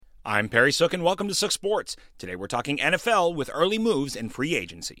I'm Perry Sook, and welcome to Sook Sports. Today we're talking NFL with early moves and free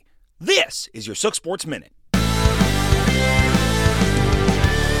agency. This is your Sook Sports Minute.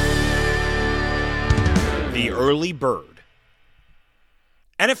 The early bird.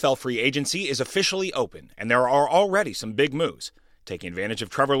 NFL free agency is officially open, and there are already some big moves. Taking advantage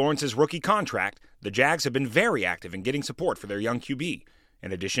of Trevor Lawrence's rookie contract, the Jags have been very active in getting support for their young QB.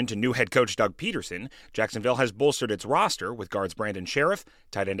 In addition to new head coach Doug Peterson, Jacksonville has bolstered its roster with guards Brandon Sheriff,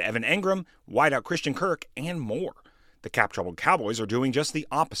 tight end Evan Engram, wideout Christian Kirk, and more. The cap-troubled Cowboys are doing just the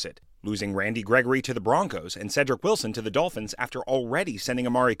opposite, losing Randy Gregory to the Broncos and Cedric Wilson to the Dolphins after already sending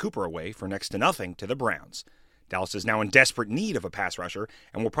Amari Cooper away for next to nothing to the Browns. Dallas is now in desperate need of a pass rusher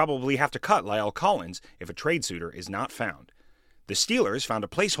and will probably have to cut La'el Collins if a trade suitor is not found. The Steelers found a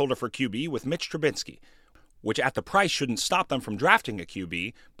placeholder for QB with Mitch Trubisky, which at the price shouldn't stop them from drafting a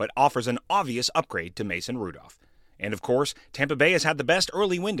QB, but offers an obvious upgrade to Mason Rudolph. And of course, Tampa Bay has had the best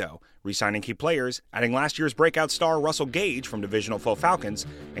early window, re-signing key players, adding last year's breakout star Russell Gage from divisional foe Falcons,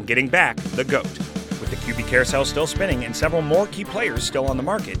 and getting back the GOAT. With the QB carousel still spinning and several more key players still on the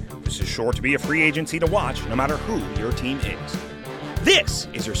market, this is sure to be a free agency to watch no matter who your team is. This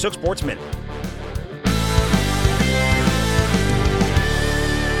is your Sook Sports Minute.